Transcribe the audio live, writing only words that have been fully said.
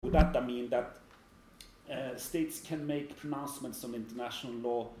with that, I mean that states can make pronouncements on international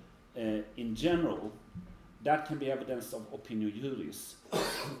law in general. That can be evidence of opinio juris,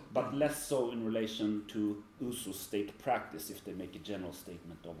 but less so in relation to usus, state practice, if they make a general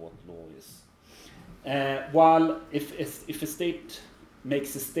statement of what law is. While if a state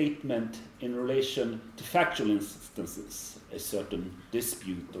makes a statement in relation to factual instances, a certain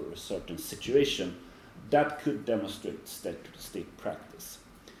dispute or a certain situation, that could demonstrate state practice.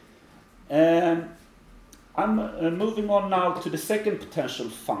 I'm moving on now to the second potential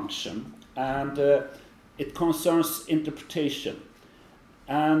function, and it concerns interpretation.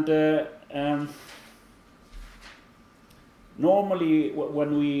 And normally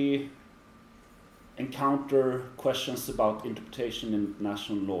when we encounter questions about interpretation in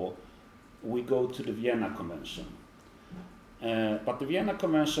international law, we go to the Vienna Convention. But the Vienna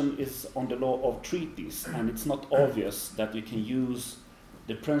Convention is on the law of treaties, and it's not obvious that you can use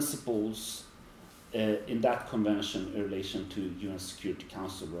the principles in that convention in relation to UN Security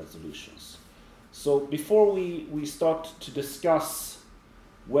Council resolutions. So before we start to discuss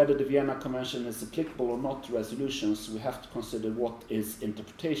whether the Vienna Convention is applicable or not to resolutions, we have to consider what is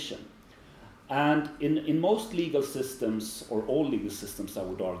interpretation. And in most legal systems, or all legal systems I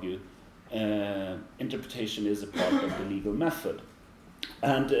would argue, interpretation is a part of the legal method.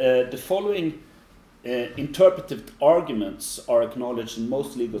 And the following interpretive arguments are acknowledged in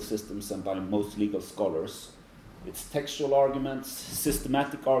most legal systems and by most legal scholars. It's textual arguments,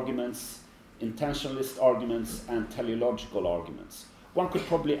 systematic arguments, intentionalist arguments, and teleological arguments. One could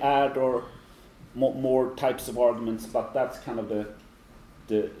probably add or more types of arguments, but that's kind of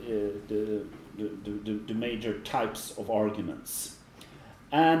the major types of arguments.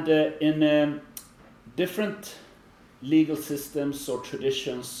 And in different legal systems or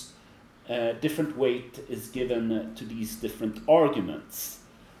traditions, different weight is given to these different arguments.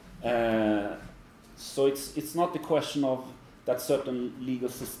 So it's not a question of that certain legal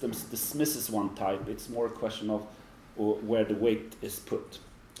systems dismisses one type. It's more a question of where the weight is put.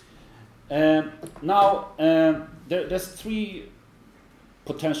 Now, there's three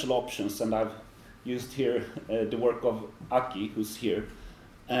potential options, and I've used here the work of Aki, who's here.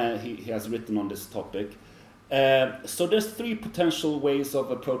 He has written on this topic. So there's three potential ways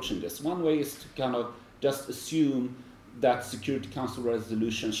of approaching this. One way is to kind of just assume that Security Council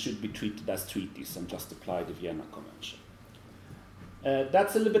resolutions should be treated as treaties and just apply the Vienna Convention.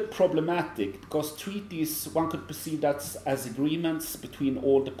 That's a little bit problematic because treaties, one could perceive that as agreements between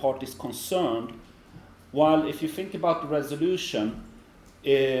all the parties concerned, while if you think about the resolution,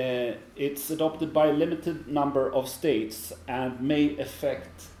 it's adopted by a limited number of states and may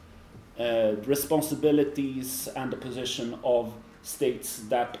affect responsibilities and the position of states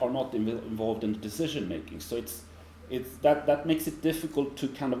that are not involved in decision making. So it's that makes it difficult to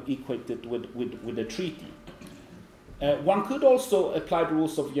kind of equate it with a treaty. One could also apply the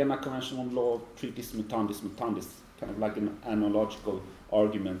rules of Vienna Convention on Law of Treaties mutandis, kind of like an analogical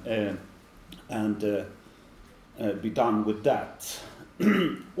argument, and be done with that.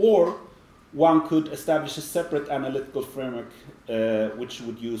 Or one could establish a separate analytical framework which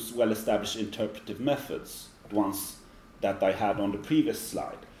would use well-established interpretive methods, the ones that I had on the previous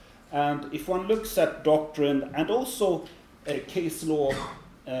slide. And if one looks at doctrine and also case law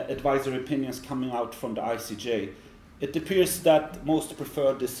advisory opinions coming out from the ICJ, it appears that most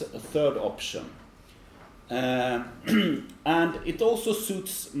prefer this third option. And it also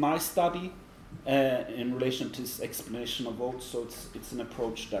suits my study in relation to this explanation of votes, so it's an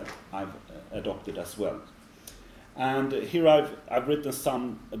approach that I've adopted as well. And here I've written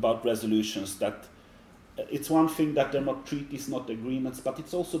some about resolutions that it's one thing that they're not treaties, not agreements, but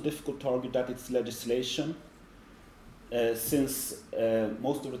it's also difficult to argue that it's legislation, since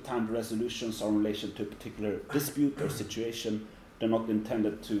most of the time the resolutions are in relation to a particular dispute or situation. They're not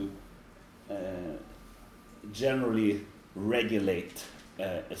intended to generally regulate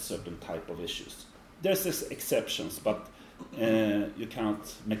a certain type of issues. There's exceptions, but you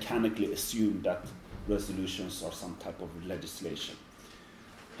cannot mechanically assume that resolutions are some type of legislation.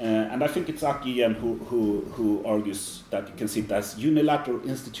 And I think it's Aki again who argues that you can see it as unilateral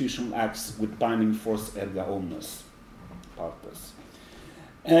institutional acts with binding force erga omnes. Partes.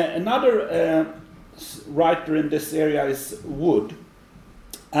 Another writer in this area is Wood,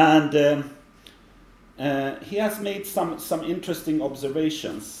 and he has made some interesting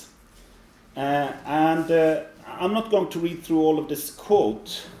observations. And I'm not going to read through all of this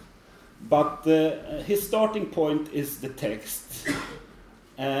quote, but his starting point is the text.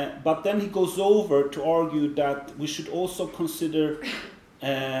 But then he goes over to argue that we should also consider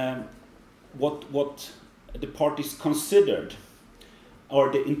what the parties considered.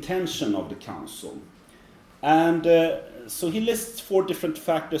 or the intention of the Council. And so he lists 4 different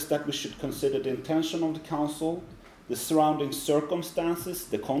factors that we should consider: the intention of the Council, the surrounding circumstances,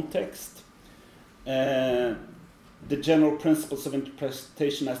 the context, the general principles of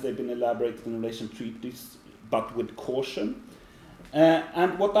interpretation as they've been elaborated in relation to treaties, but with caution.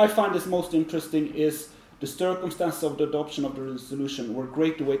 And what I find is most interesting is the circumstances of the adoption of the resolution, where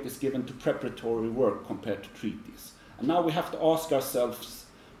greater weight is given to preparatory work compared to treaties. And now we have to ask ourselves,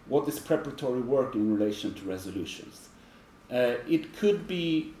 what is preparatory work in relation to resolutions? It could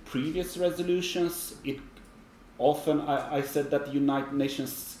be previous resolutions. I said that the United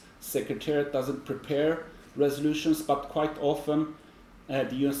Nations Secretariat doesn't prepare resolutions, but quite often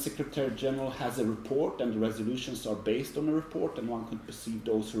the UN Secretary General has a report, and the resolutions are based on a report, and one could perceive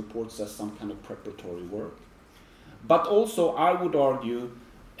those reports as some kind of preparatory work. But also, I would argue,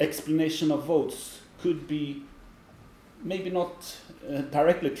 explanation of votes could be maybe not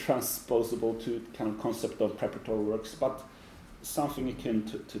directly transposable to kind of concept of preparatory works, but something akin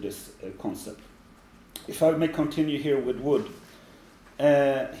to this concept. If I may continue here with Wood,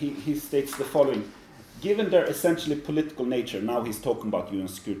 he states the following: given their essentially political nature, now he's talking about UN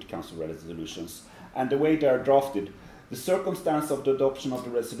Security Council resolutions, and the way they are drafted, the circumstance of the adoption of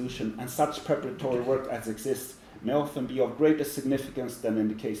the resolution and such preparatory work as exists may often be of greater significance than in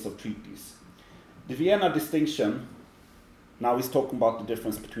the case of treaties. The Vienna distinction, now he's talking about the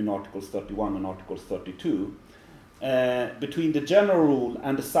difference between Articles 31 and Articles 32, between the general rule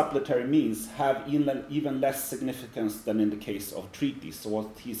and the supplementary means have even less significance than in the case of treaties. So what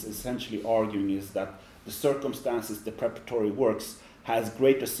he's essentially arguing is that the circumstances, the preparatory works, has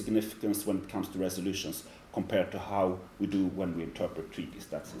greater significance when it comes to resolutions compared to how we do when we interpret treaties.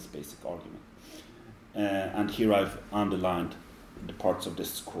 That's his basic argument. And here I've underlined the parts of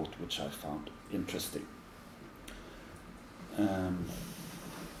this quote which I found interesting.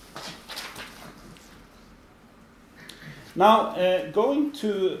 Now, going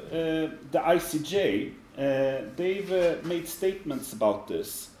to the ICJ, they've made statements about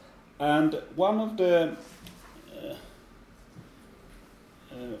this. And one of the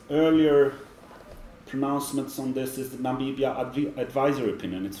earlier pronouncements on this is the Namibia Advisory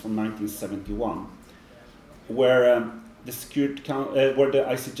Opinion. It's from 1971, where the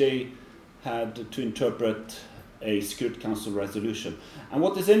ICJ had to interpret a Security Council resolution. And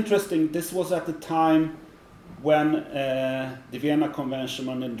what is interesting, this was at the time when the Vienna Convention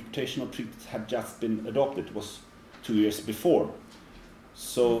on Interpretation of Treaties had just been adopted. It was 2 years before.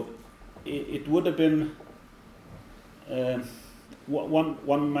 So it would have been,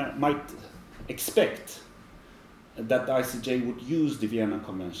 one might expect that the ICJ would use the Vienna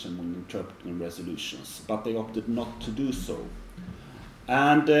Convention on interpreting resolutions, but they opted not to do so.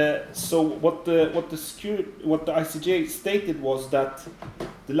 And so what the ICJ stated was that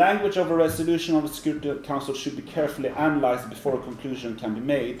the language of a resolution of the Security Council should be carefully analyzed before a conclusion can be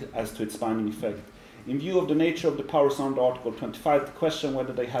made as to its binding effect. In view of the nature of the powers under Article 25, the question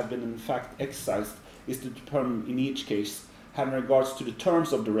whether they have been in fact exercised is to determine in each case, having regards to the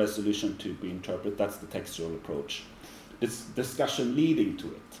terms of the resolution to be interpreted. That's the textual approach. This discussion leading to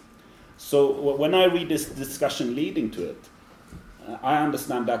it. So when I read this discussion leading to it, I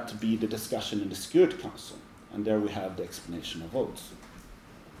understand that to be the discussion in the Security Council, and there we have the explanation of votes.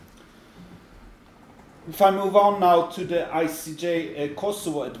 If I move on now to the ICJ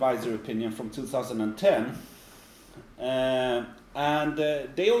Kosovo Advisory Opinion from 2010, and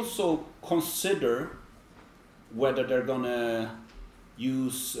they also consider whether they're going to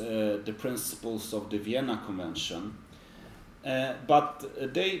use the principles of the Vienna Convention,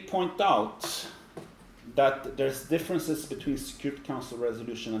 but they point out that there's differences between Security Council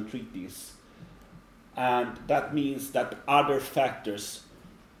resolution and treaties, and that means that other factors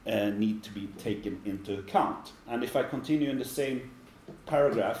need to be taken into account. And if I continue in the same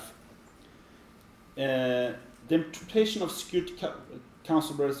paragraph, the interpretation of Security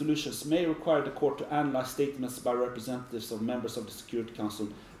Council resolutions may require the court to analyze statements by representatives of members of the Security Council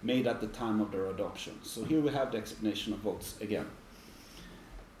made at the time of their adoption. So here we have the explanation of votes again.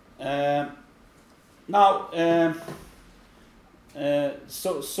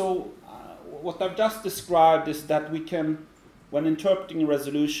 What I've just described is that we can, when interpreting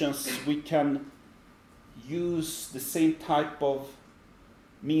resolutions, we can use the same type of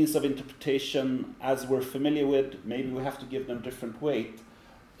means of interpretation as we're familiar with. Maybe we have to give them different weight.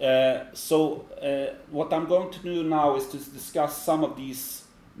 What I'm going to do now is to discuss some of these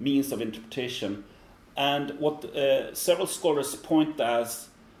means of interpretation, and what several scholars point as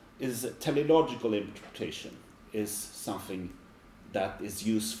is teleological interpretation is something that is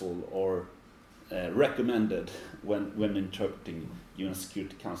useful or recommended when interpreting UN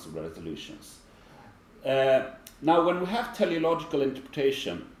Security Council resolutions. Now, when we have teleological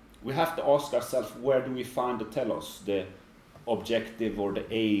interpretation, we have to ask ourselves, where do we find the telos, the objective or the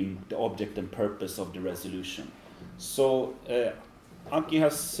aim, the object and purpose of the resolution? So Anki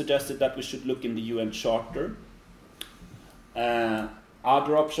has suggested that we should look in the UN Charter.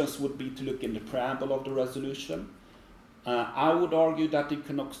 Other options would be to look in the preamble of the resolution. I would argue that you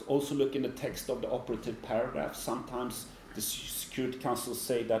can also look in the text of the operative paragraph. Sometimes the Security Council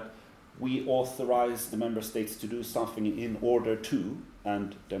say that we authorize the member states to do something in order to,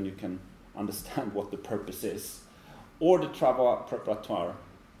 and then you can understand what the purpose is. Or the travaux préparatoires,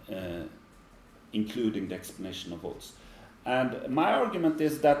 including the explanation of votes. And my argument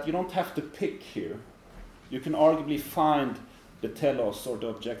is that you don't have to pick here. You can arguably find the telos or the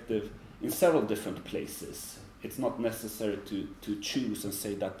objective in several different places. It's not necessary to choose and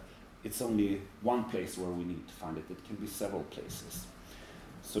say that it's only one place where we need to find it. It can be several places.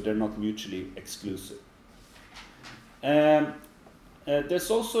 So they're not mutually exclusive. There's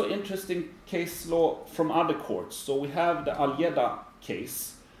also interesting case law from other courts. So we have the Al-Yeda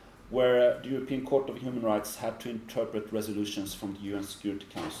case, where the European Court of Human Rights had to interpret resolutions from the UN Security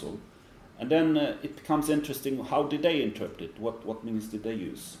Council. And then it becomes interesting, how did they interpret it? What meanings did they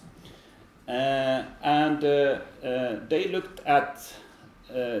use? They looked at,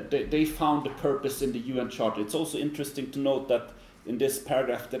 they found the purpose in the UN Charter. It's also interesting to note that in this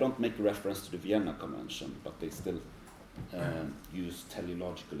paragraph they don't make a reference to the Vienna Convention, but they still use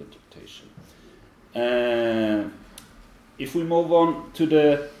teleological interpretation. If we move on to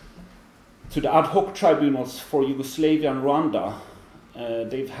the ad hoc tribunals for Yugoslavia and Rwanda,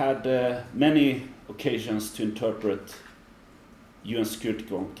 they've had many occasions to interpret UN Security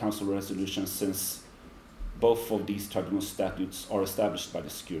Council resolutions since both of these tribunal statutes are established by the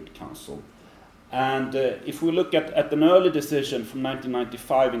Security Council. And if we look at an early decision from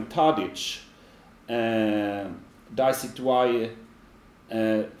 1995 in Tadic, the ICTY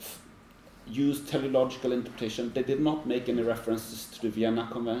used teleological interpretation. They did not make any references to the Vienna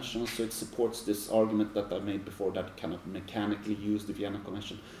Convention, so it supports this argument that I made before, that you cannot mechanically use the Vienna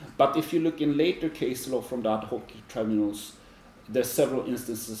Convention. But if you look in later case law from the ad hoc tribunals, there are several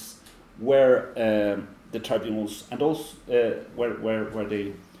instances where the tribunals, and also where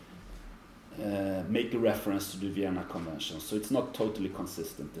they make a reference to the Vienna Convention. So it's not totally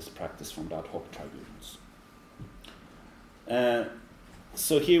consistent, this practice from the ad hoc tribunals.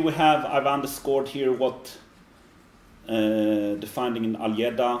 So here we have, I've underscored here what the finding in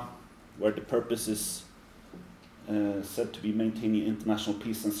Al-Yeda, where the purpose is said to be maintaining international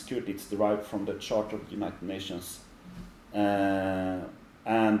peace and security. It's derived from the Charter of the United Nations.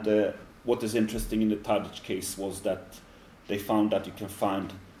 What is interesting in the Tadic case was that they found that you can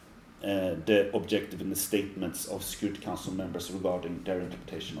find the objective in the statements of Security Council members regarding their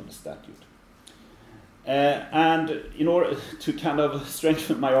interpretation of the statute. And in order to kind of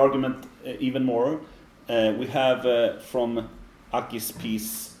strengthen my argument even more, we have from Aki's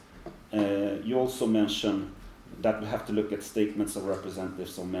piece, you also mention that we have to look at statements of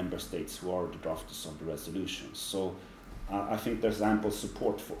representatives of member states who are the drafters of the resolutions. So I think there's ample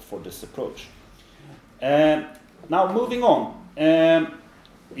support for this approach. Now moving on,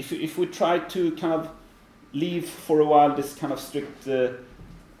 if we try to kind of leave for a while this kind of strict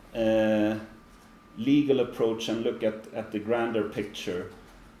legal approach and look at the grander picture,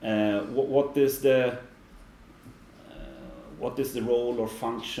 what is the role or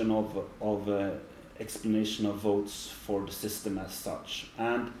function of explanation of votes for the system as such?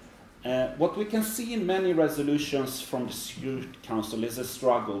 And what we can see in many resolutions from the Security Council is a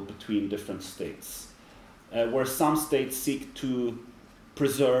struggle between different states, where some states seek to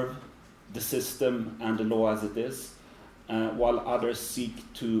preserve the system and the law as it is, while others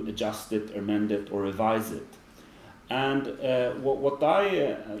seek to adjust it, amend it, or revise it. And what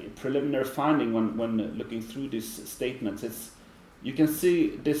I preliminary finding when looking through these statements is, you can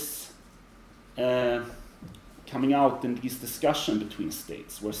see this coming out in this discussion between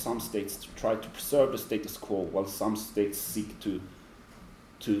states, where some states try to preserve the status quo, while some states seek to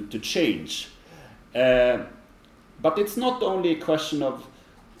change. But it's not only a question of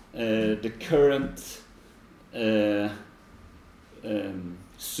the current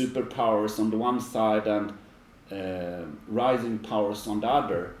superpowers on the one side and rising powers on the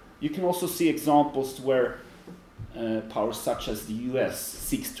other. You can also see examples where powers such as the US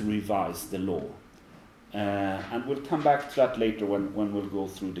seeks to revise the law. And we'll come back to that later when we'll go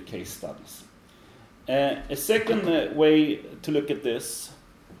through the case studies. A second way to look at this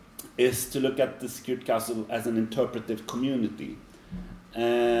is to look at the Security Council as an interpretive community.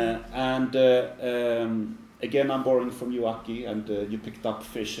 Again, I'm borrowing from you, Aki, and you picked up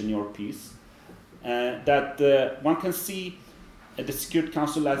fish in your piece. That one can see the Security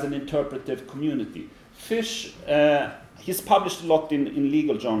Council as an interpretive community. Fish, he's published a lot in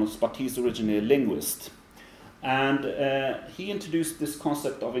legal journals, but he's originally a linguist. And he introduced this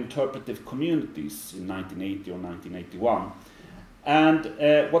concept of interpretive communities in 1980 or 1981.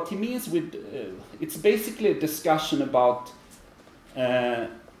 And what he means with, it's basically a discussion about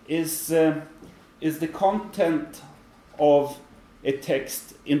is the content of a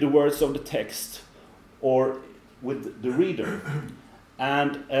text in the words of the text or with the reader.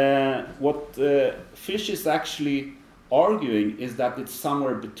 And what Fish is actually arguing is that it's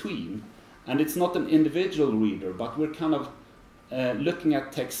somewhere between, and it's not an individual reader, but we're kind of looking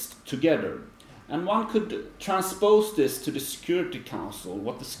at text together. And one could transpose this to the Security Council.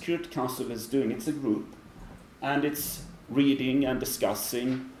 What the Security Council is doing, it's a group, and it's reading and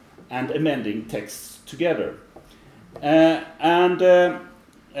discussing and amending texts together. This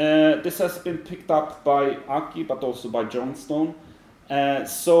has been picked up by Aki, but also by Johnstone.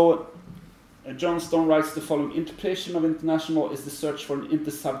 Johnstone writes the following: interpretation of international law is the search for an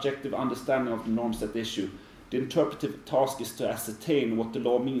intersubjective understanding of the norms at issue. The interpretive task is to ascertain what the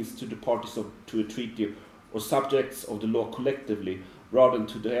law means to the parties to a treaty or subjects of the law collectively, rather than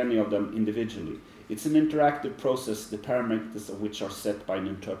to any of them individually. It's an interactive process, the parameters of which are set by an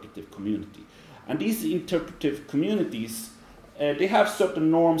interpretive community. And these interpretive communities, they have certain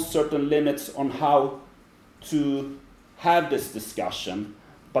norms, certain limits on how to have this discussion,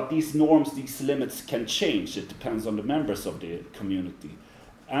 but these norms, these limits can change. It depends on the members of the community.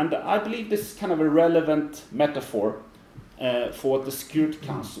 And I believe this is kind of a relevant metaphor for what the Security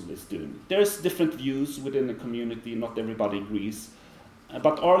Council is doing. There's different views within the community, not everybody agrees,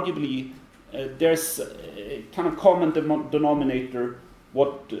 but arguably there's a kind of common denominator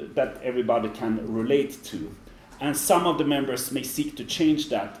that everybody can relate to. And some of the members may seek to change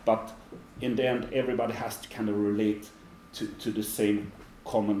that, but in the end everybody has to kind of relate to the same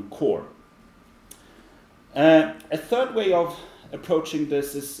common core. A third way of approaching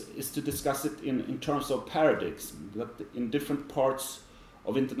this is to discuss it in terms of paradigms, that in different parts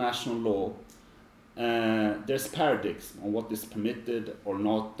of international law there's paradigms on what is permitted or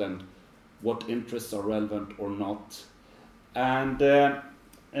not, and what interests are relevant or not. And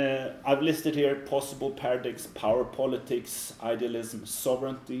I've listed here possible paradigms: power politics, idealism,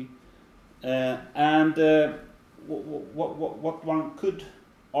 sovereignty. What one could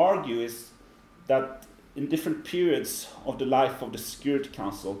argue is that in different periods of the life of the Security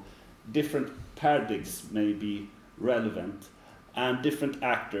Council, different paradigms may be relevant, and different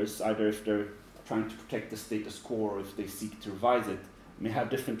actors, either if they're trying to protect the status quo or if they seek to revise it, may have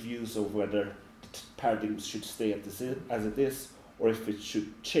different views of whether the paradigms should stay as it is or if it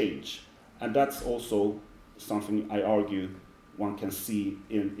should change. And that's also something I argue one can see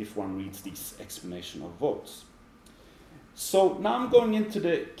if one reads these explanation of votes. So now I'm going into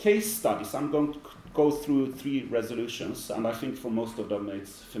the case studies. I'm going to go through 3 resolutions, and I think for most of them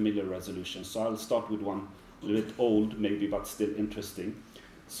it's familiar resolutions. So I'll start with one a little bit old maybe, but still interesting.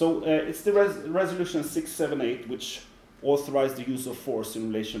 So it's the resolution 678, which authorized the use of force in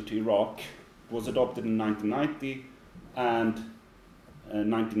relation to Iraq. It was adopted in 1990, and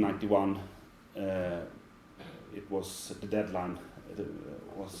 1991 it was the deadline.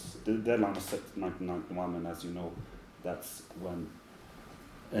 The deadline was set in 1991, and as you know, that's when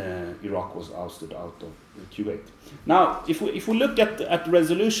Iraq was ousted out of Kuwait. Now, if we look at the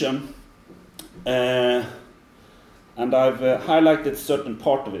resolution, and I've highlighted certain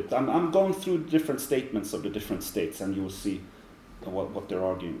part of it. I'm going through different statements of the different states, and you will see what they're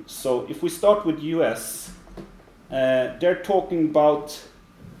arguing. So if we start with US, they're talking about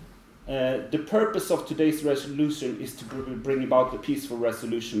the purpose of today's resolution is to bring about the peaceful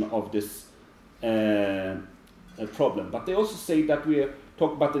resolution of this problem. But they also say that we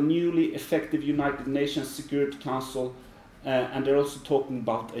talk about the newly effective United Nations Security Council, and they're also talking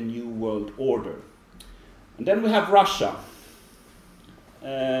about a new world order. And then we have Russia,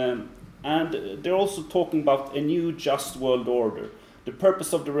 and they're also talking about a new just world order. The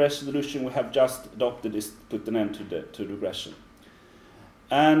purpose of the resolution we have just adopted is to put an end to the aggression.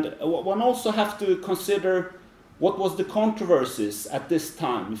 And one also have to consider what was the controversies at this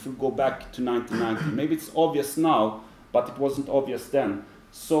time, if we go back to 1990. Maybe it's obvious now, but it wasn't obvious then.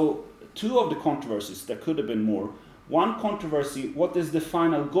 So 2 of the controversies, there could have been more. One controversy: what is the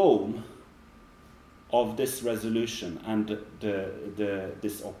final goal of this resolution and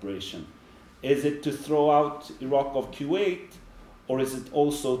this operation? Is it to throw out Iraq of Kuwait, or is it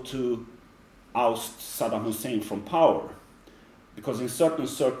also to oust Saddam Hussein from power? because in certain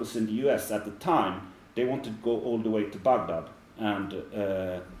circles in the US at the time, they wanted to go all the way to Baghdad and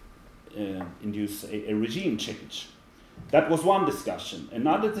induce a regime change. That was one discussion.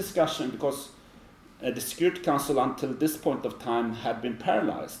 Another discussion, because the Security Council until this point of time had been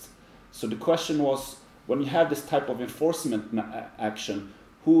paralyzed. So the question was, when you have this type of enforcement action,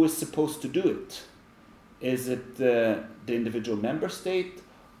 who is supposed to do it? Is it the individual member state,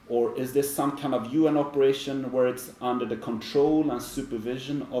 or is this some kind of UN operation where it's under the control and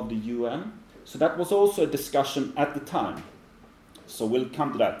supervision of the UN? So that was also a discussion at the time. So we'll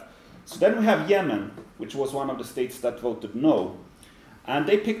come to that. So then we have Yemen, which was one of the states that voted no. And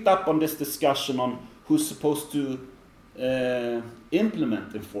they picked up on this discussion on who's supposed to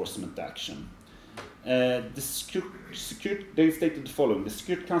implement enforcement action. They stated the following: the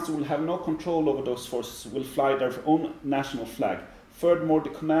Security Council will have no control over those forces, will fly their own national flag. Furthermore, the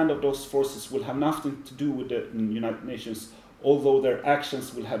command of those forces will have nothing to do with the United Nations, although their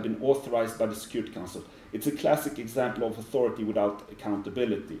actions will have been authorized by the Security Council. It's a classic example of authority without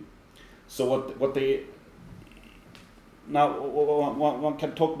accountability. So what they... Now, one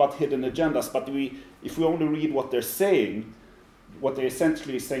can talk about hidden agendas, but if we only read what they're saying, what they're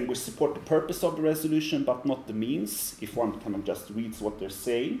essentially saying, we support the purpose of the resolution, but not the means, if one kind of just reads what they're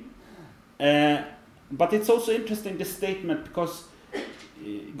saying. But it's also interesting, this statement, because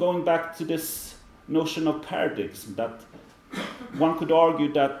going back to this notion of paradigms, that one could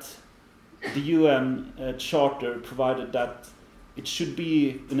argue that the UN Charter provided that it should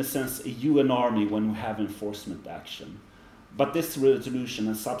be, in a sense, a UN army when we have enforcement action. But this resolution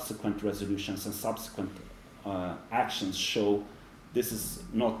and subsequent resolutions and subsequent actions show this is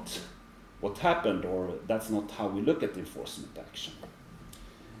not what happened, or that's not how we look at enforcement action.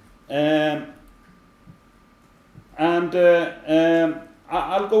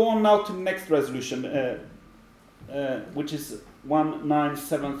 I'll go on now to the next resolution, which is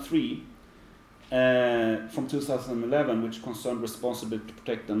 1973 from 2011, which concerned responsibility to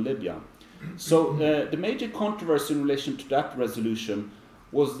protect in Libya. So the major controversy in relation to that resolution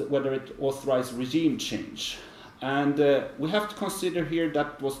was whether it authorized regime change. And we have to consider here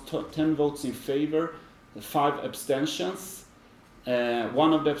that was 10 votes in favor, 5 abstentions.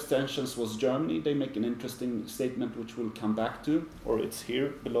 One of the abstentions was Germany. They make an interesting statement which we'll come back to, or it's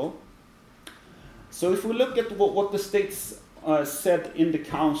here below. So if we look at what the states said in the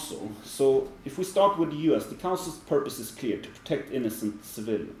Council, so if we start with the US, the Council's purpose is clear: to protect innocent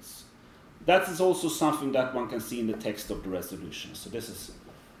civilians. That is also something that one can see in the text of the resolution. So this is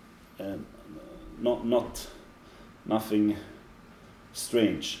nothing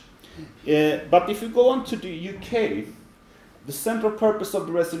strange. But if you go on to the UK, the central purpose of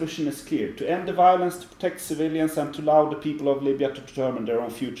the resolution is clear: to end the violence, to protect civilians, and to allow the people of Libya to determine their own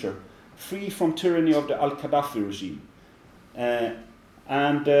future, free from tyranny of the Al-Qaddafi regime.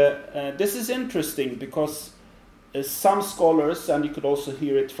 This is interesting because some scholars, and you could also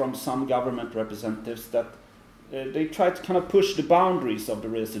hear it from some government representatives, that they try to kind of push the boundaries of the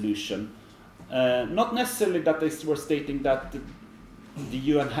resolution. Not necessarily that they were stating that the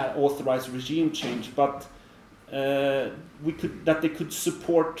UN had authorized regime change, but that they could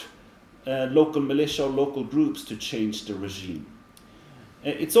support local militia or local groups to change the regime.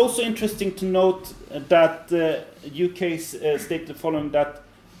 It's also interesting to note that UK stated the following, that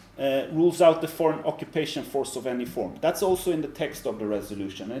rules out the foreign occupation force of any form. That's also in the text of the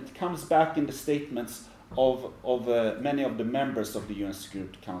resolution. And it comes back in the statements of many of the members of the UN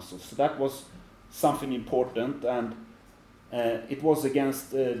Security Council. So that was something important, and it was against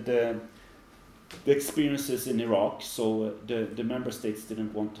the experiences in Iraq. So the member states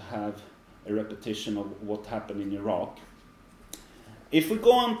didn't want to have a repetition of what happened in Iraq. If we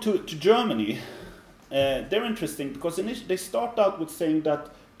go on to Germany, they're interesting because initially they start out with saying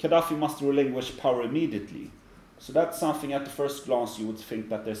that Gaddafi must relinquish power immediately. So that's something at the first glance you would think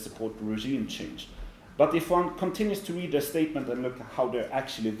that they support the regime change. But if one continues to read their statement and look at how they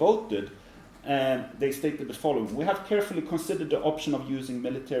actually voted, they stated the following: we have carefully considered the option of using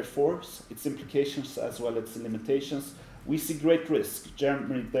military force, its implications as well as its limitations. We see great risk.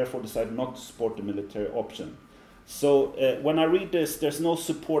 Germany therefore decided not to support the military option. So when I read this, there's no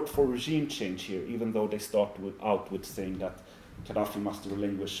support for regime change here, even though they start out with saying that Gaddafi must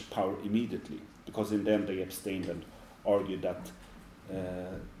relinquish power immediately, because in the end they abstained and argued that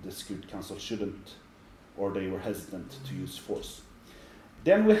the Security Council shouldn't, or they were hesitant to use force.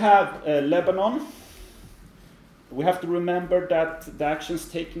 Then we have Lebanon. We have to remember that the actions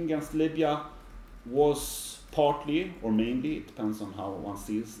taken against Libya was partly, or mainly, it depends on how one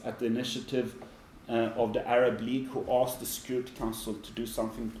sees, at the initiative of the Arab League, who asked the Security Council to do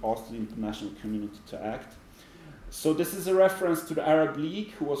something, asked the international community to act. So this is a reference to the Arab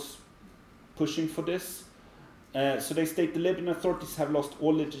League, who was pushing for this. So they state the Libyan authorities have lost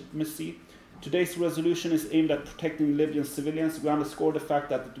all legitimacy. Today's resolution is aimed at protecting Libyan civilians. We underscore the fact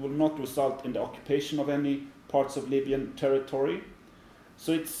that it will not result in the occupation of any parts of Libyan territory.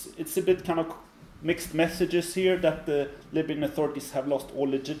 So it's a bit kind of mixed messages here, that the Libyan authorities have lost all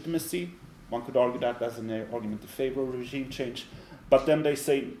legitimacy. One could argue that as an argument in favor of regime change. But then they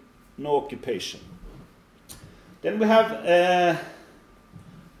say no occupation. Then we have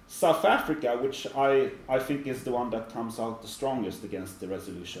South Africa, which I think is the one that comes out the strongest against the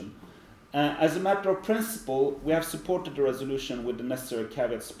resolution. As a matter of principle, we have supported the resolution with the necessary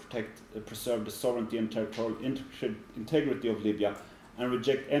caveats to preserve the sovereignty and territorial integrity of Libya, and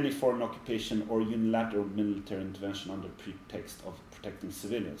reject any foreign occupation or unilateral military intervention under pretext of protecting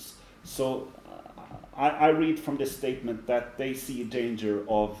civilians. So I read from this statement that they see a danger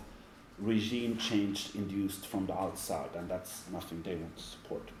of regime change induced from the outside, and that's nothing they want to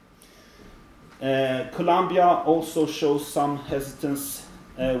support. Colombia also shows some hesitance.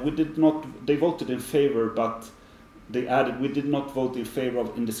 They voted in favor, but they added, we did not vote in favor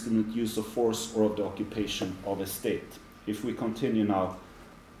of indiscriminate use of force or of the occupation of a state. If we continue now,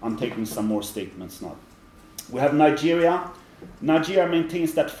 I'm taking some more statements now. We have Nigeria. Nigeria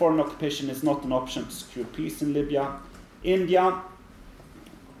maintains that foreign occupation is not an option to secure peace in Libya. India,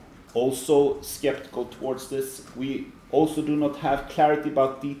 also skeptical towards this. We also do not have clarity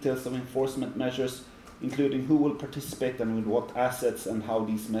about details of enforcement measures, including who will participate and with what assets, and how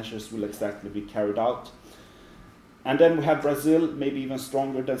these measures will exactly be carried out. And then we have Brazil, maybe even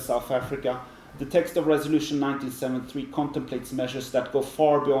stronger than South Africa. The text of Resolution 1973 contemplates measures that go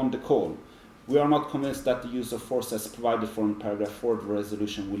far beyond the call. We are not convinced that the use of force as provided for in paragraph 4 of the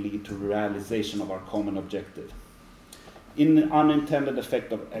resolution will lead to realization of our common objective, in an unintended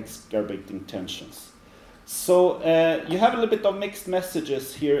effect of exacerbating tensions. So you have a little bit of mixed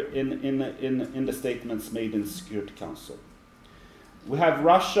messages here in the statements made in the Security Council. We have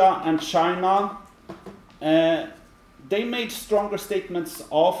Russia and China. They made stronger statements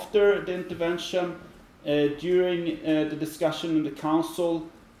after the intervention. During the discussion in the Council,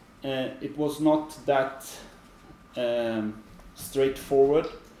 it was not that straightforward.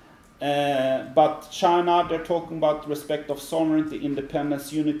 But China, they're talking about respect of sovereignty,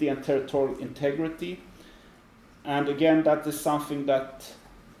 independence, unity, and territorial integrity. And again, that is something that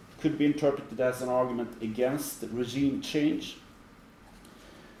could be interpreted as an argument against regime change.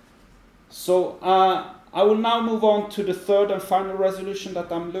 So I will now move on to the third and final resolution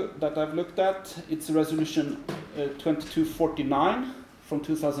that I've looked at. It's Resolution 2249 from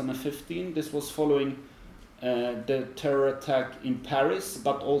 2015. This was following the terror attack in Paris,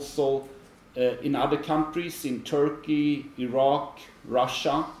 but also in other countries, in Turkey, Iraq,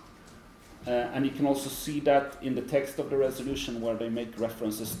 Russia. And you can also see that in the text of the resolution, where they make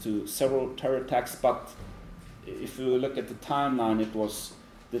references to several terror attacks. But if you look at the timeline, it was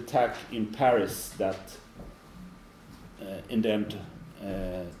the attack in Paris that in the end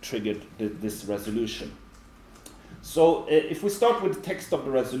triggered this resolution. So if we start with the text of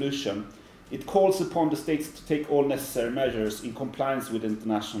the resolution, it calls upon the states to take all necessary measures in compliance with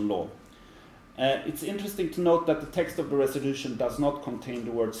international law. It's interesting to note that the text of the resolution does not contain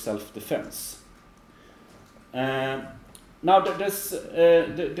the word self-defense. Now, there's,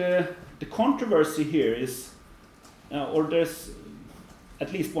 the controversy here is, or there's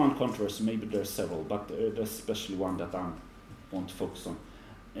at least one controversy, maybe there's several, but there's especially one that I want to focus on.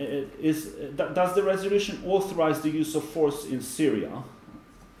 Does the resolution authorize the use of force in Syria?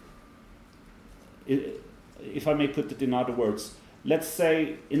 If I may put it in other words, let's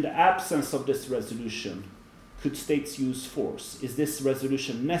say in the absence of this resolution, could states use force? Is this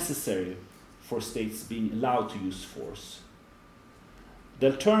resolution necessary for states being allowed to use force?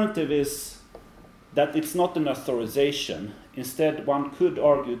 The alternative is that it's not an authorization. Instead, one could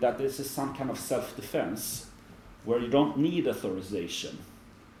argue that this is some kind of self-defense where you don't need authorization.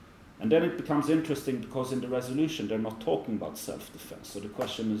 And then it becomes interesting because in the resolution they're not talking about self-defense. So the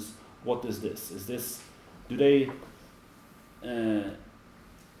question is, what is this? Do they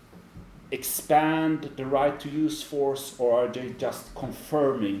expand the right to use force, or are they just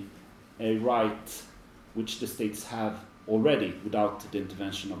confirming a right which the states have already without the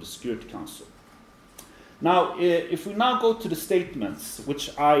intervention of the Security Council? Now, if we now go to the statements,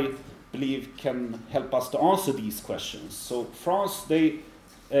 which I believe can help us to answer these questions. So France, they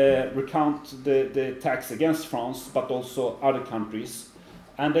recount the attacks against France, but also other countries.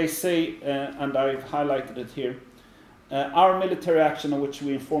 And they say, and I've highlighted it here, our military action on which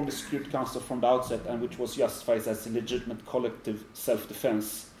we informed the Security Council from the outset and which was justified as a legitimate collective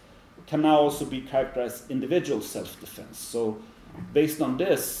self-defense can now also be characterized as individual self-defense. So based on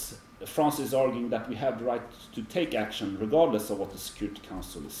this, France is arguing that we have the right to take action regardless of what the Security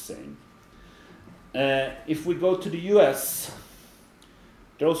Council is saying. If we go to the US,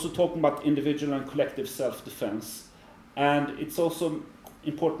 they're also talking about individual and collective self-defense. And it's also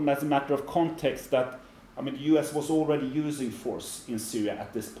important as a matter of context that, I mean, the US was already using force in Syria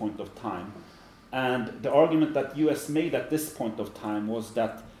at this point of time. And the argument that the US made at this point of time was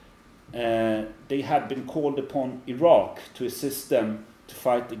that they had been called upon Iraq to assist them to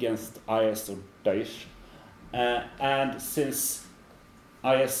fight against IS or Daesh. And since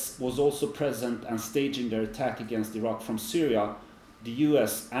IS was also present and staging their attack against Iraq from Syria, the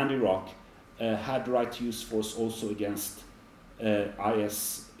US and Iraq had the right to use force also against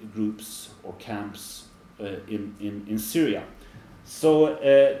IS groups or camps in Syria. So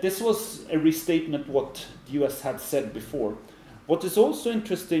this was a restatement of what the US had said before. What is also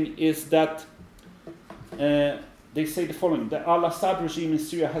interesting is that they say the following: the al-Assad regime in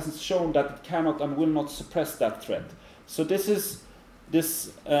Syria has shown that it cannot and will not suppress that threat. So this is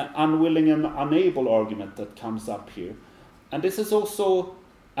this unwilling and unable argument that comes up here. And this is also,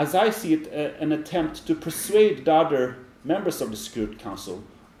 as I see it, an attempt to persuade the other members of the Security Council,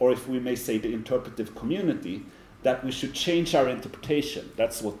 or if we may say the interpretive community, that we should change our interpretation.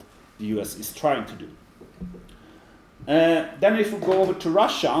 That's what the US is trying to do. Then if we go over to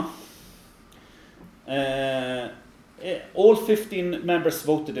Russia, all 15 members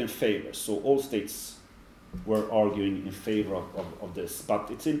voted in favor, so all states were arguing in favor of this. But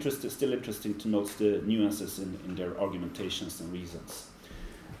it's still interesting to note the nuances in their argumentations and reasons.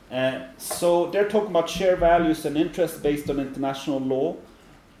 So they're talking about shared values and interests based on international law.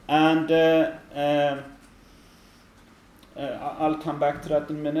 And I'll come back to that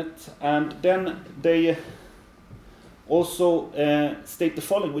in a minute. And then they also state the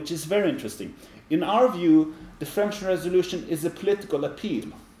following, which is very interesting. In our view, the French resolution is a political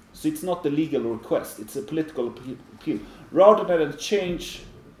appeal. So it's not a legal request, it's a political appeal. Rather than a change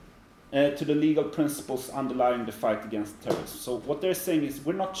to the legal principles underlying the fight against terrorism. So what they're saying is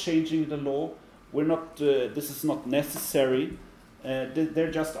we're not changing the law, we're not. This is not necessary.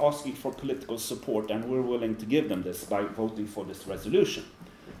 They're just asking for political support, and we're willing to give them this by voting for this resolution.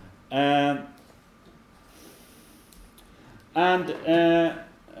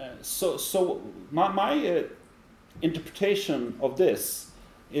 So my interpretation of this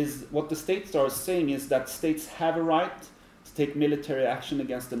is what the states are saying is that states have a right to take military action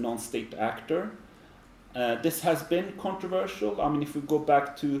against a non-state actor. This has been controversial. I mean, if we go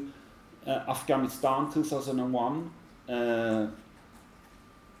back to Afghanistan 2001,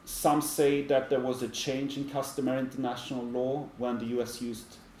 some say that there was a change in customary international law when the US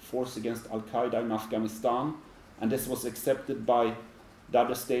used force against Al-Qaeda in Afghanistan, and this was accepted by the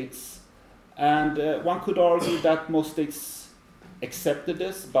other states. And one could argue that most states accepted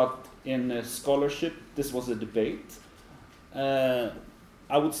this, but in scholarship, this was a debate. I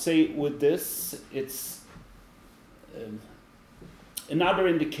would say with this, it's another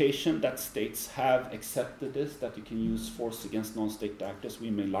indication that states have accepted this, that you can use force against non-state actors. We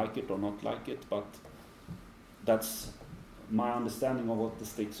may like it or not like it, but that's my understanding of what the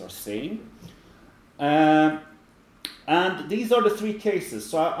states are saying. And these are the three cases.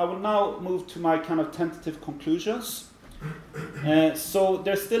 So I will now move to my kind of tentative conclusions. So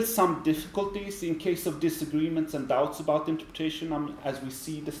there's still some difficulties in case of disagreements and doubts about interpretation. As we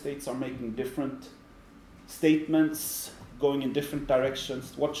see, the states are making different statements, going in different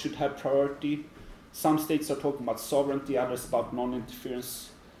directions. What should have priority? Some states are talking about sovereignty, others about non-interference.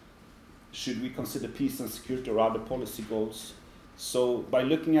 Should we consider peace and security or other policy goals? So by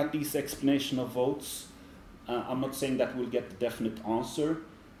looking at these explanation of votes, I'm not saying that we'll get the definite answer.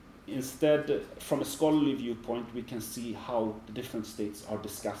 Instead, from a scholarly viewpoint, we can see how the different states are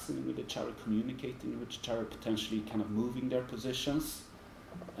discussing with each other, communicating with each other, potentially kind of moving their positions.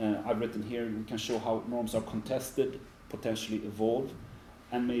 I've written here, we can show how norms are contested, potentially evolve,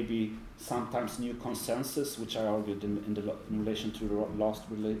 and maybe sometimes new consensus, which I argued in relation to the last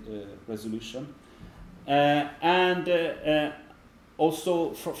resolution.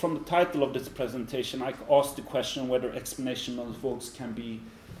 Also, from the title of this presentation, I asked the question whether explanation of votes can be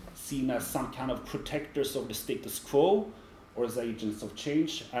seen as some kind of protectors of the status quo or as agents of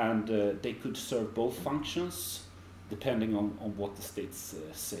change, and they could serve both functions depending on what the states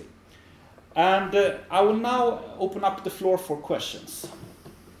say. And I will now open up the floor for questions.